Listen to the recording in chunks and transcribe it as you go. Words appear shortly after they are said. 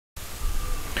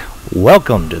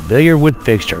Welcome to Billiards With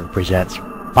Figster presents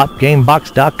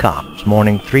PopGameBox.com's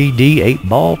morning 3D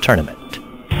 8-ball tournament.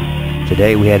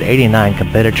 Today we had 89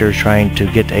 competitors trying to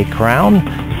get a crown.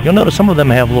 You'll notice some of them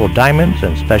have little diamonds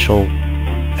and special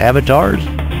avatars.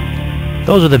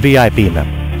 Those are the VIP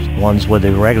members. The ones with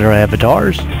the regular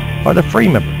avatars are the free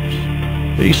members.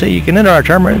 So you say you can enter our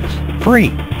tournaments free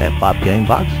at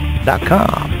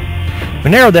PopGameBox.com.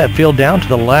 We narrowed that field down to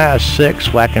the last 6,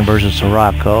 Swaken versus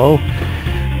Sirocco,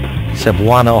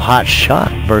 Cebuano Hot Shot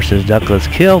versus Douglas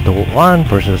Kill, Duyanh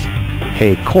versus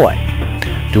Hey Koi.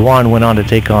 Duyanh went on to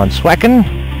take on Swaken,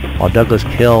 while Douglas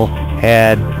Kill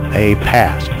had a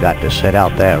pass, got to set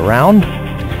out that round.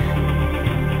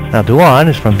 Now Duyanh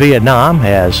is from Vietnam,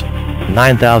 has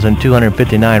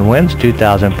 9,259 wins,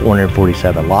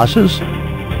 2,447 losses.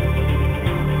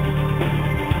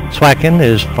 Swaken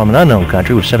is from an unknown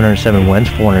country with 707 wins,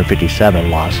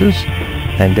 457 losses.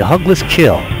 And Douglas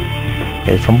Kill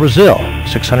is from Brazil,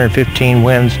 615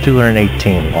 wins,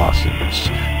 218 losses.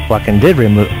 Swaken did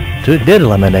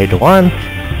eliminate Duyanh,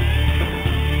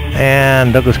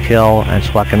 and Douglas Kill and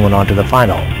Swaken went on to the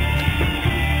final.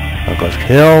 Douglas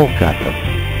Kill got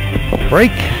the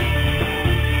break.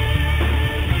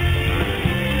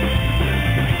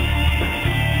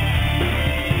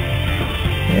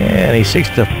 And he seeks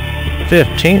the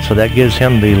 15th, so that gives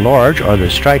him the large or the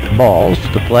striped balls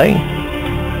to play.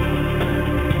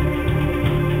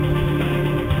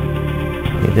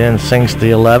 He then sinks the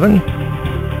 11.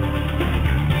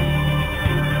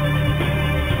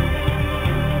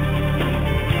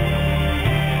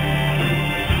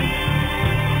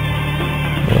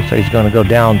 Looks like he's going to go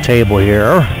down table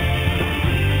here.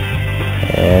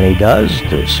 And he does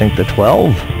to sink the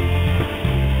 12.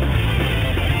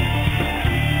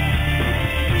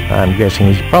 I'm guessing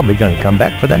he's probably going to come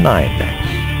back for the 9 next.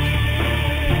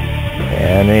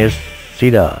 And yes, he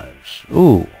does.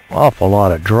 Ooh, awful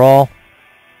lot of draw.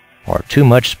 Or too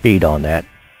much speed on that.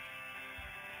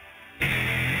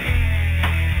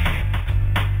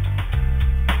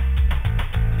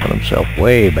 Put himself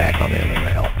way back on the other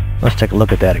rail. Let's take a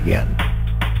look at that again.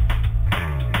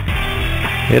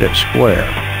 Hit it square.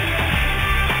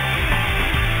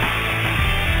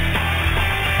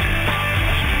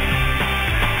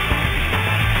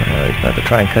 He's going to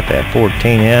try and cut that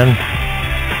 14 in.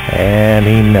 And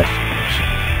he misses.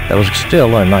 That was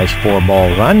still a nice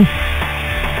 4-ball run.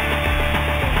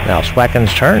 Now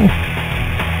Swaken's turn.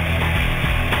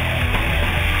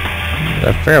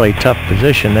 A fairly tough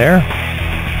position there.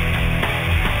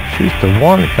 Shoots the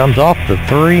 1, it comes off the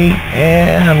 3,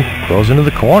 and goes into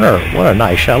the corner. What a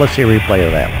nice shot. Let's see a replay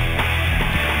of that one.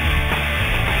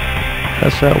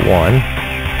 That's that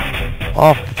 1.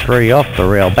 Off the 3, off the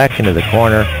rail, back into the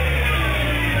corner.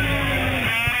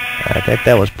 I think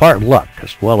that was part luck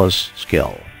as well as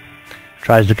skill.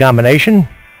 Tries the combination.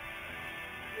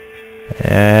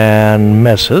 And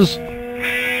misses.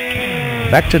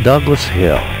 Back to Douglas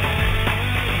Hill.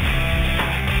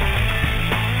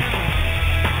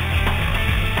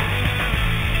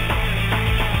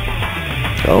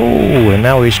 Oh, and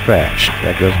now he's scratched.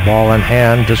 That goes ball in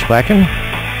hand to Swaken.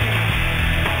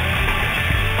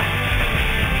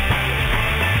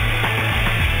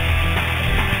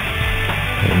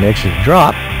 He makes his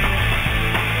drop.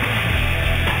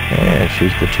 And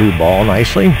shoots the 2-ball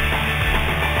nicely.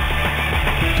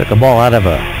 Took a ball out of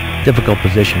a difficult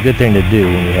position. Good thing to do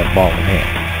when you have ball in hand.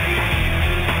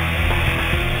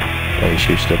 And he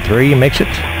shoots the 3, makes it.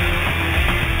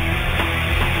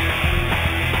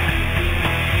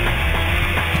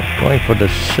 Going for the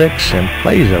 6 and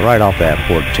plays it right off that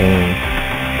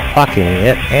 14. Pocketing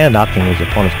it and knocking his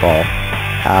opponent's ball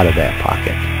out of that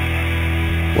pocket.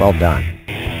 Well done.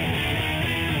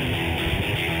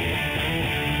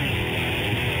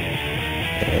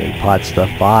 And he pots the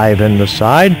 5 in the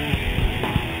side.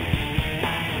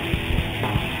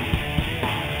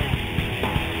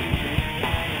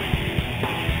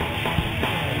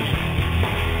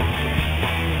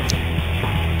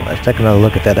 Let's take another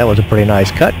look at that. That was a pretty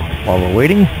nice cut while we're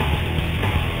waiting.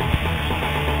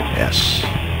 Yes.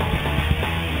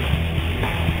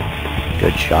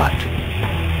 Good shot.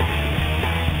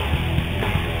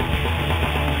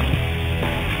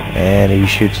 And he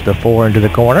shoots the 4 into the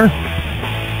corner.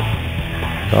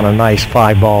 On a nice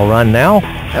 5-ball run now.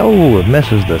 Oh, it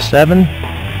misses the 7.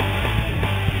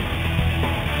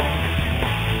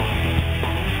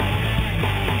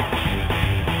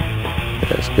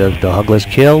 This goes to Douglas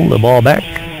Kill, the ball back.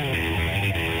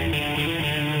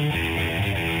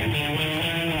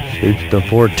 Shoots the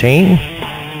 14.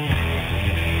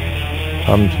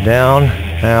 Comes down.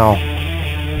 Now,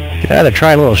 you can either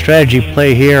try a little strategy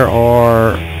play here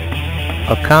or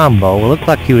a combo. It looked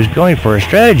like he was going for a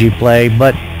strategy play,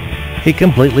 but he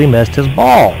completely missed his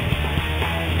ball.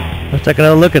 Let's take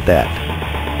another look at that.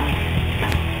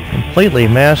 Completely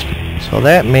missed. So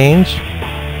that means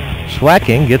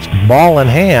Swaken gets ball in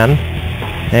hand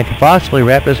and could possibly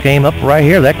wrap this game up right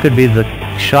here. That could be the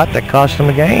shot that cost him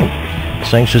the game.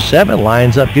 Sinks to 7,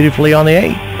 lines up beautifully on the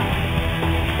 8.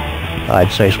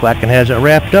 I'd say Swaken has it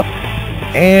wrapped up,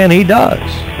 and he does.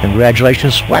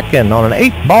 Congratulations, Swaken, on an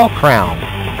 8-ball crown.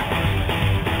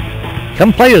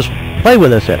 Come play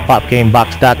with us at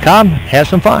popgamebox.com. Have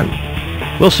some fun.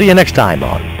 We'll see you next time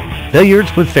on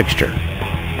Billiards with Figster.